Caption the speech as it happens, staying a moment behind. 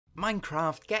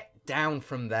Minecraft, get down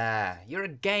from there. You're a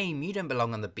game, you don't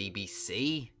belong on the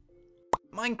BBC.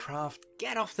 Minecraft,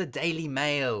 get off the Daily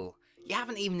Mail. You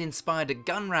haven't even inspired a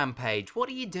gun rampage. What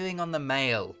are you doing on the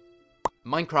Mail?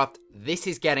 Minecraft, this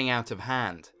is getting out of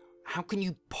hand. How can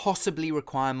you possibly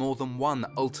require more than one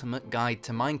ultimate guide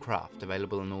to Minecraft,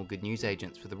 available on all good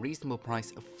newsagents for the reasonable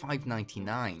price of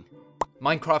 $5.99?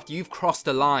 Minecraft, you've crossed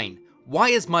a line.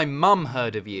 Why has my mum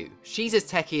heard of you? She's as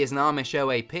techie as an Amish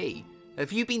OAP.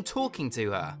 Have you been talking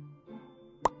to her?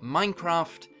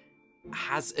 Minecraft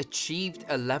has achieved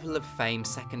a level of fame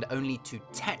second only to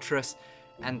Tetris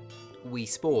and Wii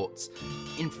Sports.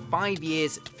 In 5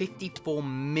 years, 54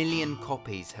 million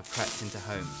copies have crept into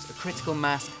homes, a critical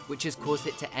mass which has caused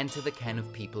it to enter the ken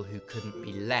of people who couldn't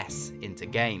be less into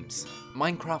games.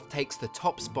 Minecraft takes the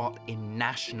top spot in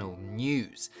national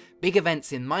news. Big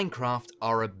events in Minecraft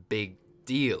are a big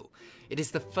deal. It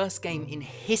is the first game in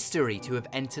history to have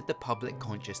entered the public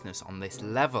consciousness on this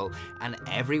level, and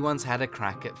everyone's had a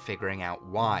crack at figuring out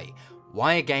why.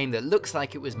 Why a game that looks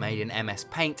like it was made in MS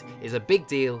Paint is a big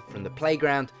deal from the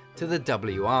playground to the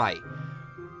WI.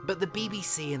 But the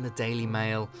BBC and the Daily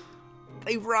Mail,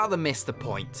 they've rather missed the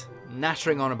point,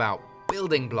 nattering on about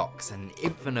building blocks and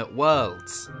infinite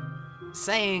worlds.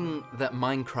 Saying that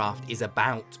Minecraft is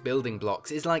about building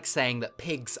blocks is like saying that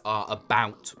pigs are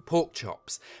about pork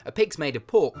chops. A pig's made of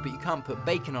pork, but you can't put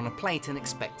bacon on a plate and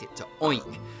expect it to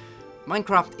oink.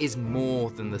 Minecraft is more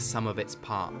than the sum of its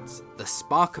parts. The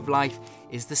spark of life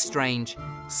is the strange,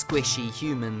 squishy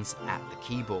humans at the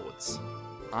keyboards.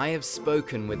 I have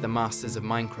spoken with the masters of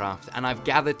Minecraft, and I've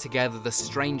gathered together the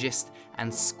strangest and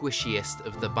squishiest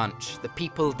of the bunch. The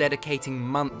people dedicating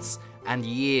months and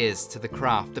years to the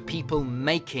craft, the people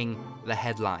making the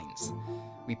headlines.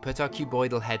 We put our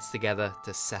cuboidal heads together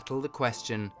to settle the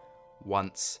question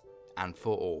once and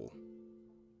for all.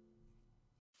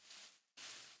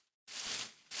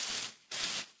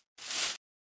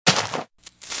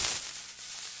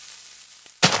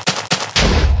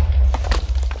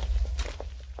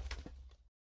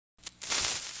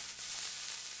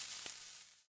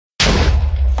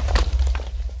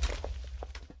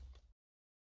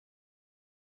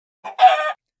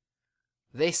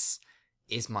 This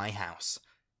is my house.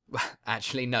 Well,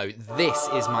 actually no, this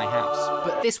is my house.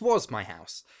 But this was my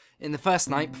house. In the first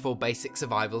night before basic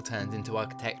survival turned into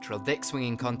architectural dick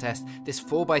swinging contest, this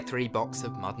 4x3 box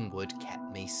of mud and wood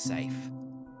kept me safe.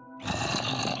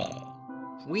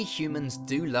 We humans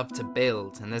do love to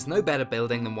build, and there's no better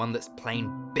building than one that's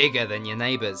plain bigger than your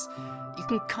neighbours. You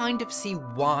can kind of see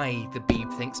why the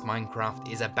Beeb thinks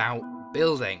Minecraft is about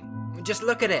building. Just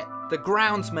look at it. The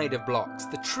ground's made of blocks,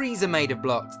 the trees are made of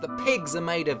blocks, the pigs are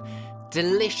made of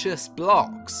delicious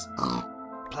blocks.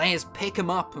 Players pick them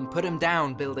up and put them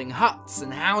down, building huts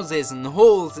and houses and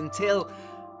halls until,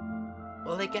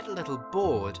 well, they get a little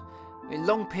bored. In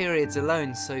long periods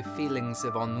alone sow feelings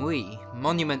of ennui.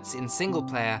 Monuments in single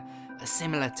player are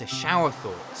similar to shower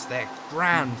thoughts. They're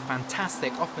grand,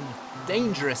 fantastic, often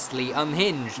dangerously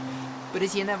unhinged. But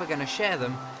as you're never going to share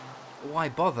them, why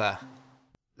bother?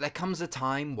 There comes a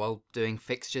time, while doing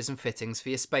fixtures and fittings for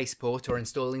your spaceport or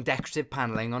installing decorative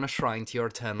panelling on a shrine to your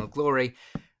eternal glory,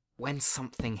 when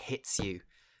something hits you.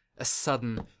 A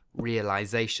sudden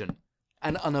realization.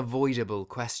 An unavoidable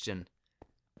question.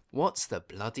 What's the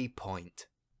bloody point?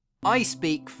 I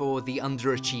speak for the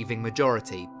underachieving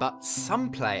majority, but some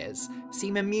players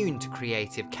seem immune to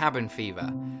creative cabin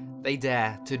fever. They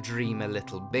dare to dream a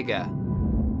little bigger.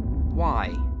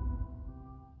 Why?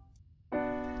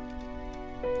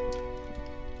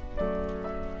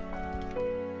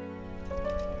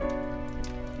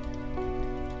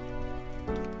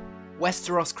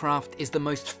 WesterosCraft is the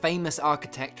most famous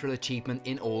architectural achievement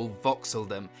in all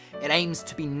voxeldom. It aims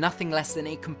to be nothing less than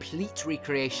a complete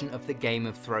recreation of the Game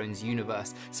of Thrones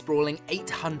universe, sprawling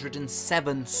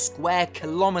 807 square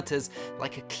kilometers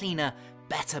like a cleaner,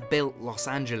 better built Los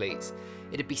Angeles.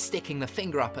 It'd be sticking the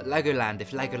finger up at Legoland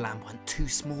if Legoland weren't too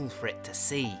small for it to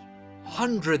see.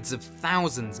 Hundreds of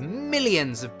thousands,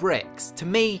 millions of bricks, to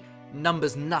me,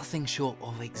 numbers nothing short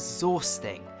of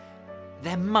exhausting.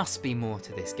 There must be more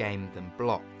to this game than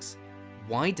blocks.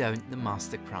 Why don't the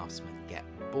master craftsmen get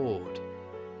bored?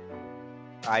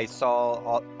 I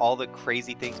saw all the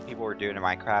crazy things people were doing in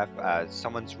Minecraft.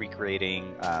 Someone's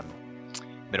recreating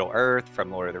Middle Earth from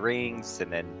Lord of the Rings,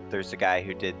 and then there's a guy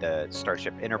who did the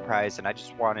Starship Enterprise, and I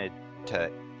just wanted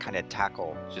to kind of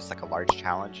tackle just like a large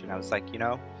challenge. And I was like, you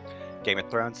know, Game of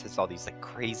Thrones has all these like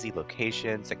crazy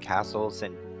locations and castles,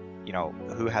 and you know,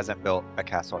 who hasn't built a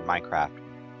castle in Minecraft?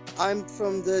 I'm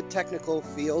from the technical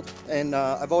field, and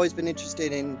I've always been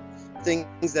interested in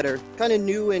things that are kind of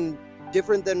new and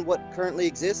different than what currently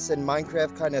exists, and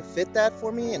Minecraft kind of fit that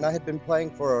for me, and I had been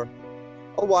playing for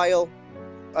a while.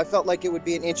 I felt like it would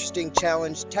be an interesting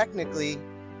challenge technically,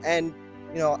 and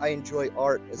I enjoy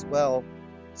art as well.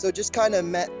 So just kind of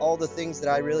met all the things that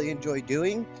I really enjoy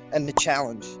doing, and the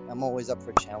challenge. I'm always up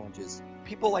for challenges.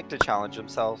 People like to challenge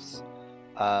themselves.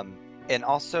 And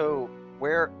also,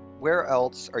 where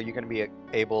else are you going to be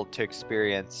able to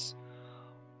experience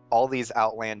all these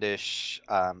outlandish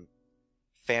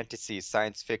fantasy,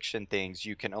 science fiction things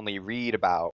you can only read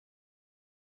about?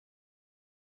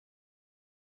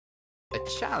 A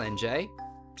challenge, eh?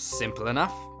 Simple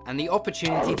enough. And the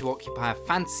opportunity to occupy a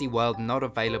fantasy world not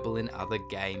available in other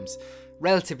games.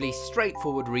 Relatively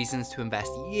straightforward reasons to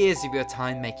invest years of your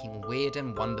time making weird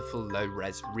and wonderful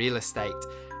low-res real estate.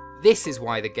 This is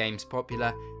why the game's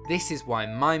popular. This is why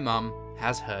my mum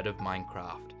has heard of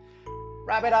Minecraft.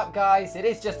 Wrap it up, guys. It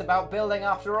is just about building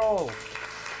after all.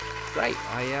 Great,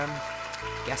 I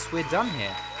guess we're done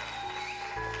here.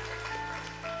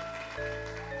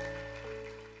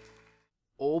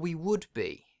 Or we would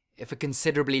be, if a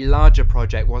considerably larger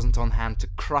project wasn't on hand to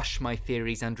crush my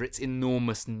theories under its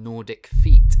enormous Nordic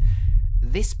feet.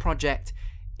 This project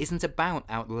isn't about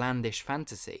outlandish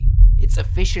fantasy. It's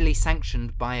officially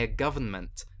sanctioned by a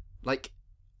government, like,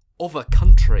 of a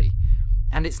country.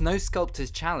 And it's no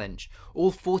sculptor's challenge.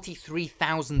 All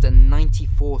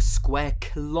 43,094 square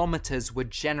kilometers were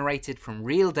generated from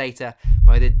real data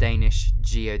by the Danish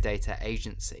Geodata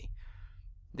Agency.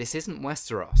 This isn't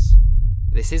Westeros.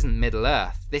 This isn't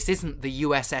Middle-earth. This isn't the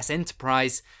USS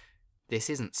Enterprise. This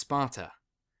isn't Sparta.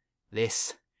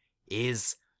 This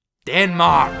is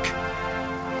Denmark!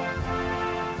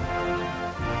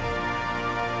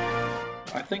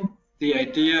 I think the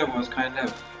idea was kind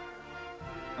of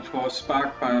course,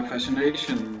 sparked by a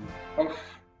fascination of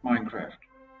Minecraft,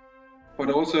 but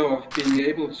also of being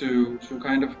able to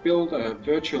kind of build a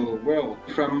virtual world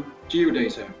from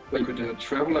geodata, where you could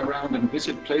travel around and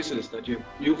visit places that you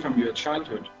knew from your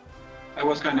childhood. I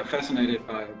was kind of fascinated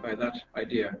by that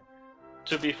idea.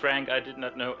 To be frank, I did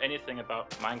not know anything about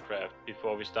Minecraft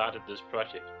before we started this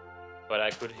project, but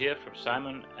I could hear from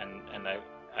Simon and I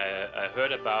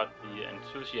heard about the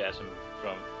enthusiasm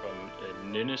from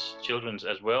Ninnis children's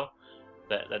as well,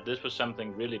 that this was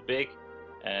something really big,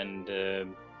 and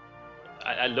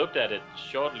I looked at it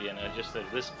shortly and I just said,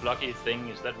 this blocky thing,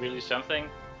 is that really something?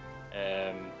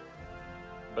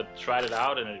 But tried it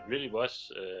out and it really was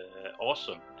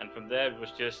awesome, and from there it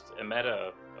was just a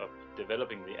matter of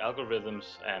developing the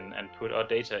algorithms and put our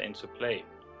data into play.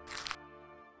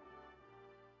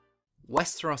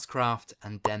 WesteroScraft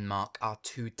and Denmark are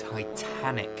two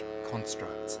titanic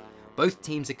constructs. Both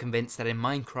teams are convinced that in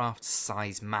Minecraft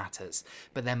size matters,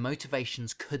 but their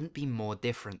motivations couldn't be more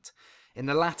different. In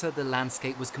the latter, the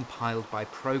landscape was compiled by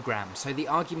programs, so the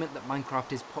argument that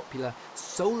Minecraft is popular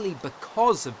solely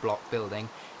because of block building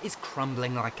is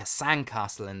crumbling like a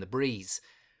sandcastle in the breeze.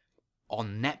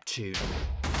 On Neptune.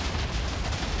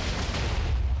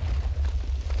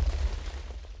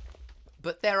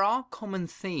 But there are common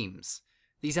themes.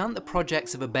 These aren't the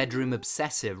projects of a bedroom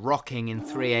obsessive rocking in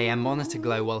 3 AM monitor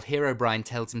glow while Herobrine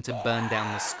tells him to burn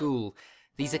down the school.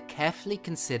 These are carefully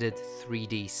considered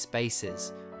 3D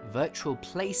spaces, virtual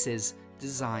places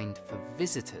designed for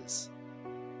visitors.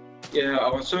 Yeah,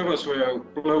 our servers were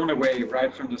blown away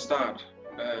right from the start.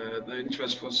 The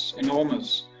interest was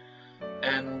enormous,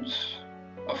 and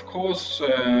of course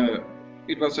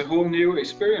it was a whole new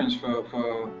experience for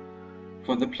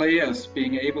the players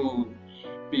being able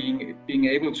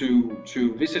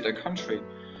to visit a country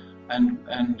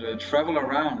and travel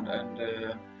around, and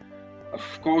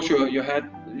of course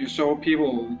you saw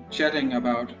people chatting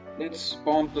about, let's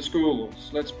bomb the schools,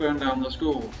 let's burn down the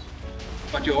schools,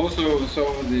 but you also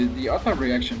saw the other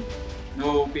reaction,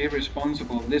 no, be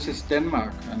responsible, this is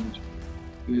Denmark and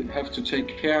you have to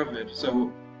take care of it.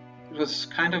 So it was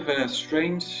kind of a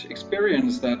strange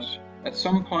experience that at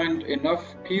some point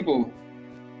enough people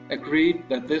agreed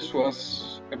that this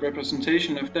was a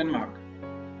representation of Denmark.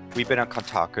 We've been on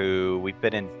Kotaku, we've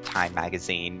been in Time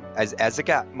magazine. As it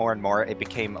got more and more, it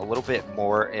became a little bit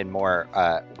more and more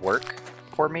work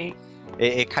for me.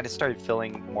 It kind of started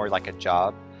feeling more like a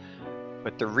job.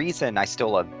 But the reason I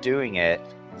still love doing it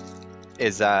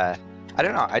is, I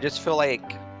don't know, I just feel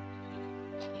like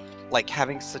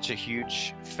having such a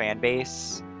huge fan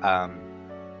base,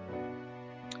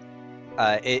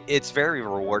 it's very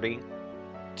rewarding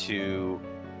to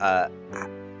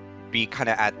be kind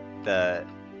of at the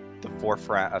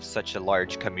forefront of such a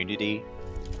large community.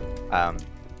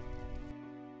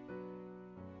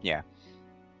 Yeah.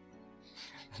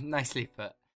 Nicely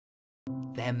put.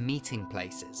 They're meeting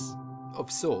places, of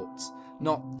sorts,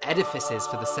 Not edifices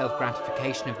for the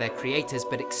self-gratification of their creators,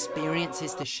 but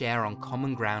experiences to share on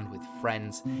common ground with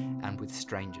friends and with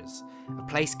strangers. A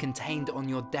place contained on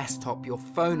your desktop, your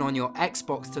phone, on your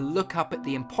Xbox to look up at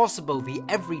the impossible, the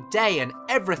everyday and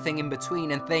everything in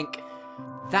between and think,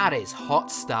 that is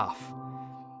hot stuff.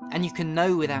 And you can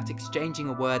know without exchanging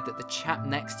a word that the chap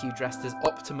next to you dressed as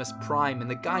Optimus Prime and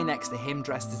the guy next to him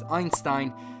dressed as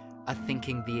Einstein are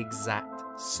thinking the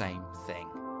exact same thing.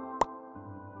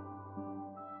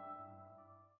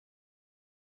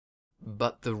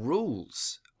 But the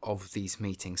rules of these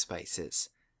meeting spaces,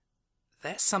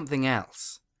 they're something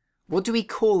else. What do we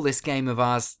call this game of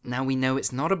ours now we know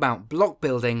it's not about block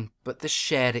building, but the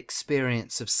shared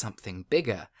experience of something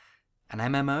bigger? An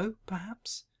MMO,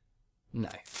 perhaps? No,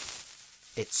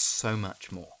 it's so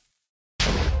much more.